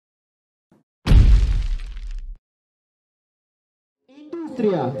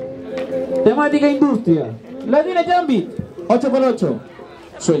industria. Temática industria. La tiene GianBeatz. 8x8.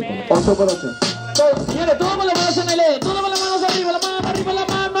 Suelta. 8x8. Señores, todos con las manos en el Eder. Todos con las manos arriba. La mano arriba, la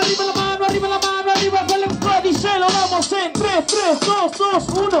mano arriba, la mano arriba, la mano arriba. Con el FGOTT y se lo damos en 3, 2,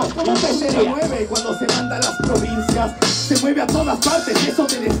 1. ¿Cómo se mueve cuando se manda a las provincias? Se mueve a todas partes, eso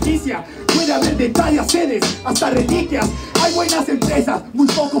te desquicia. Puede haber de varias sedes, hasta reliquias. Hay buenas empresas, muy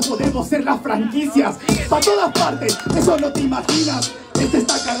poco podemos ser las franquicias. Para todas partes, eso no te imaginas. Este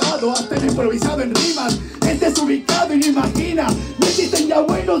está cagado, hasta el improvisado en rimas. Este es ubicado y no imagina. No existen ya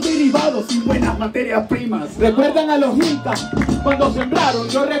buenos derivados sin buenas materias primas. ¿Recuerdan a los incas cuando sembraron?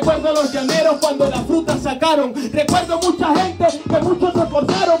 Yo recuerdo a los llaneros cuando la fruta sacaron. Recuerdo mucha gente que muchos se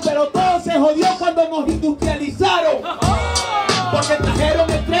esforzaron, pero todo se jodió cuando nos industrializaron. Porque trajeron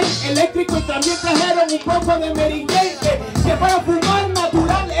el tren eléctrico y también trajeron un poco de merengue. Que para fumar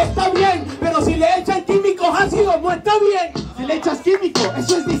natural está bien, pero si le echan químicos ácidos no está bien. Si le echas químico,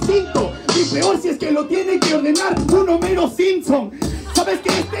 eso es distinto. Y peor si es que lo tiene que ordenar un Homero Simpson. ¿Sabes que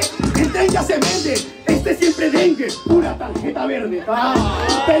el tren ya se vende? Este siempre dengue, pura tarjeta verde.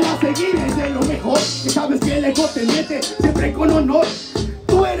 Te la seguir es de lo mejor. Que sabes que el ego te mete siempre con honor.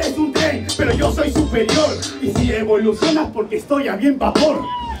 Tú eres un tren, pero yo soy superior. Y si evolucionas porque estoy a bien vapor.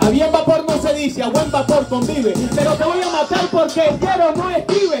 A bien vapor no se dice, a buen vapor convive. Pero te voy a matar porque YERO no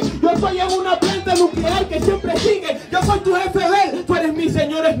escribe. Yo estoy en una planta nuclear que siempre sigue. Yo soy tu jefe Eder, tú eres mi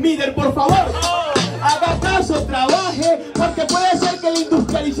señor Smither, por favor. Haga caso, trabaje, porque puede ser que la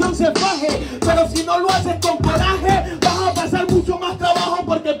industrialización se faje. Pero si no lo haces con coraje, vas a pasar mucho más trabajo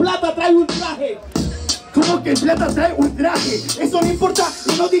porque plata trae un traje. ¿Cómo que el plata trae un traje? Eso no importa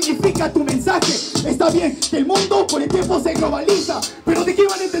y no dignifica tu mensaje. Está bien que el mundo con el tiempo se globaliza, pero ¿de qué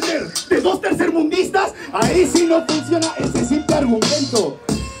van a entender? ¿De dos tercermundistas? Ahí sí no funciona ese simple argumento.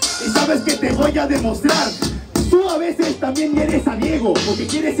 Y sabes que te voy a demostrar. Tú a veces también eres a Diego, porque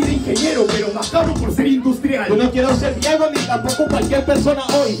quieres ser ingeniero, pero más caro por ser industrial. Yo no quiero ser Diego ni tampoco cualquier persona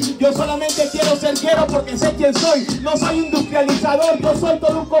hoy. Yo solamente quiero ser YERO porque sé quién soy. No soy industrializador, yo soy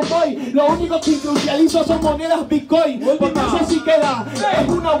todo un cowboy. Lo único que industrializo son monedas Bitcoin. Porque sé si queda, es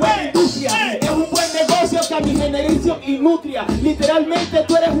una buena industria. Es un buen negocio que a mi generación y nutria. Literalmente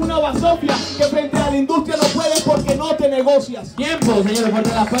tú eres una basofia que frente a la industria no puedes porque no te negocias. Tiempo, señores, fuerte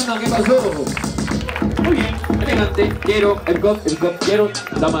las palmas, ¿qué pasó? Muy bien, elegante, YERO, FGOTT, YERO,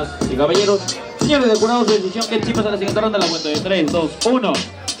 damas y caballeros. Señores del jurado, su decisión, que chipas a la siguiente ronda, la cuento de 3, 2, 1.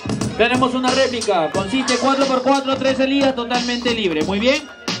 Tenemos una réplica, consiste 4x4, 3 salidas, totalmente libre. Muy bien,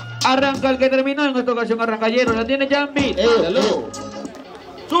 arranca el que terminó, en esta ocasión arranca YERO, la tiene GianBeatz.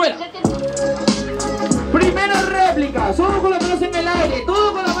 Súbela. Primera réplica, solo con las manos en el aire,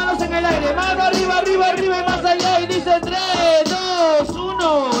 todo con las manos en el aire, mano arriba, arriba, arriba y más allá, y dice 3, 2,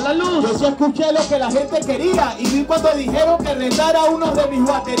 1, la luz. Yo sí escuché lo que la gente quería y vi cuando dijeron que retara uno de mis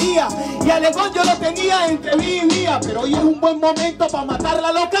baterías. Y alegón yo lo tenía entre día y día, pero hoy es un buen momento para matar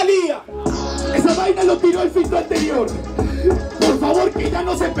la localía. Esa vaina lo tiró el filtro anterior. Por favor, que ya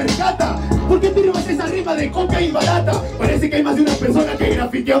no se percata. ¿Por qué tiras esa rima de coca y barata? Parece que hay más de una persona que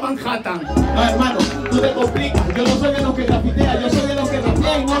grafiteó Manhattan. No, hermano, tú te complicas. Yo no soy de los que grafitea, yo soy de los que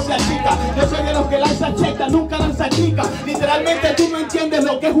graftea y no se achica. Yo soy de los que lanza checa, nunca lanza chica. Literalmente tú no entiendes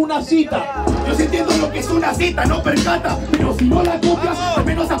lo que es una cita. Yo sí entiendo lo que es una cita, no percata. Pero si no la copias, al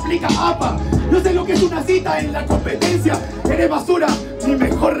menos aplica APA. Yo sé lo que es una cita en la competencia. Eres basura, mi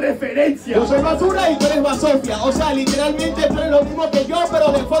mejor referencia. Yo soy basura y tú eres basofia. O sea, literalmente tú eres lo mismo que yo,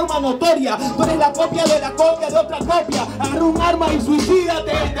 pero de forma notoria. Tú eres la copia de otra copia. Agarra un arma y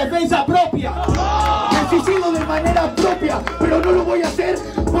suicídate en defensa propia. Me suicido de manera propia, pero no lo voy a hacer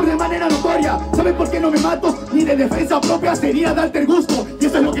por de manera notoria. ¿Saben por qué no me mato? Ni de defensa propia, sería darte el gusto. Y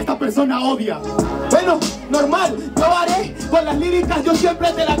eso es lo que esta persona odia. Bueno, normal, yo haré con las líricas, yo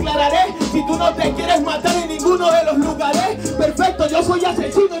siempre te la aclararé. Si tú no te quieres matar en ninguno de los lugares, perfecto, yo soy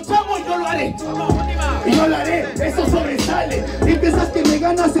asesino, chamo, y yo lo haré. Y yo lo haré, eso sobresale. Y piensas que me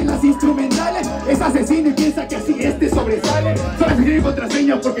ganas en las instrumentales. Es asesino y piensa que así sobresale. Solo escribir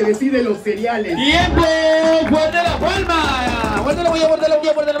contraseña porque decide los cereales. ¡Tiempo! ¡Fuerte la palma! ¡Fuerte la voy a guardar la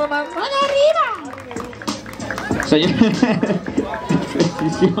palma! ¡Mano arriba! Señor,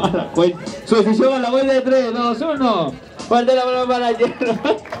 su decisión a la vuelta de 3, 2, 1. Fuerte la palma para YERO.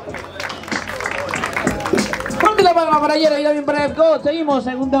 Fuerte la palma para YERO y también para FGOTT. Seguimos,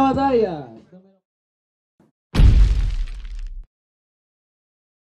 segunda batalla.